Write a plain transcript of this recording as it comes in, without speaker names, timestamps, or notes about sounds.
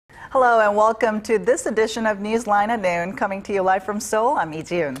Hello and welcome to this edition of Newsline at Noon. Coming to you live from Seoul, I'm Lee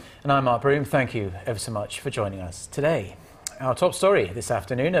Ji-yoon. And I'm Mark Broom. Thank you ever so much for joining us today. Our top story this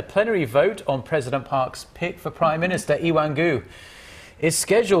afternoon, a plenary vote on President Park's pick for Prime Minister Lee Wan-koo is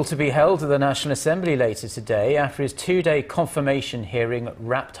scheduled to be held at the National Assembly later today after his two-day confirmation hearing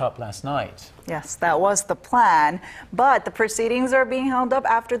wrapped up last night. Yes, that was the plan, but the proceedings are being held up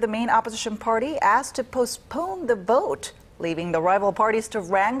after the main opposition party asked to postpone the vote, leaving the rival parties to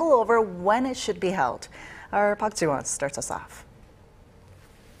wrangle over when it should be held. Our Park Ji-won starts us off.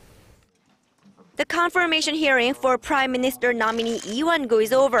 The confirmation hearing for Prime Minister nominee Lee Wan-koo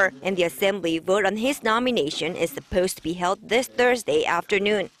is over, and the Assembly vote on his nomination is supposed to be held this Thursday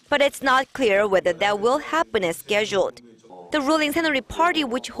afternoon. But it's not clear whether that will happen as scheduled. The ruling Saenuri Party,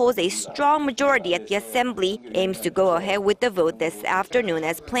 which holds a strong majority at the Assembly, aims to go ahead with the vote this afternoon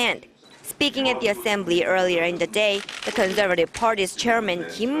as planned. Speaking at the Assembly earlier in the day, the Conservative Party's chairman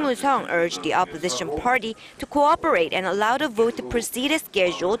Kim Moo-sung urged the opposition party to cooperate and allow the vote to proceed as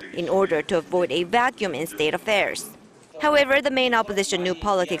scheduled in order to avoid a vacuum in state affairs. However, the main opposition New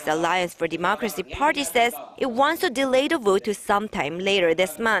Politics Alliance for Democracy Party says it wants to delay the vote to sometime later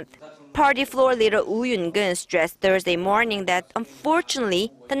this month. Party floor leader Woo Yoon-gun stressed Thursday morning that, unfortunately,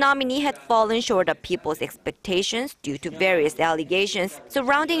 the nominee had fallen short of people's expectations due to various allegations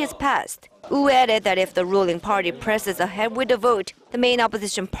surrounding his past. Woo added that if the ruling party presses ahead with the vote, the main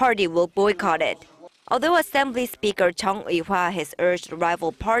opposition party will boycott it. Although Assembly Speaker Chung Eui-hwa has urged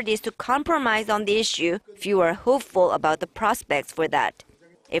rival parties to compromise on the issue, few are hopeful about the prospects for that.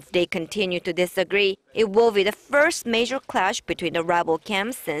 If they continue to disagree, it will be the first major clash between the rival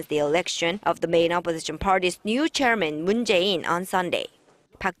camps since the election of the main opposition party's new chairman Moon Jae-in on Sunday.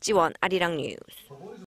 Park Ji-won, Arirang News.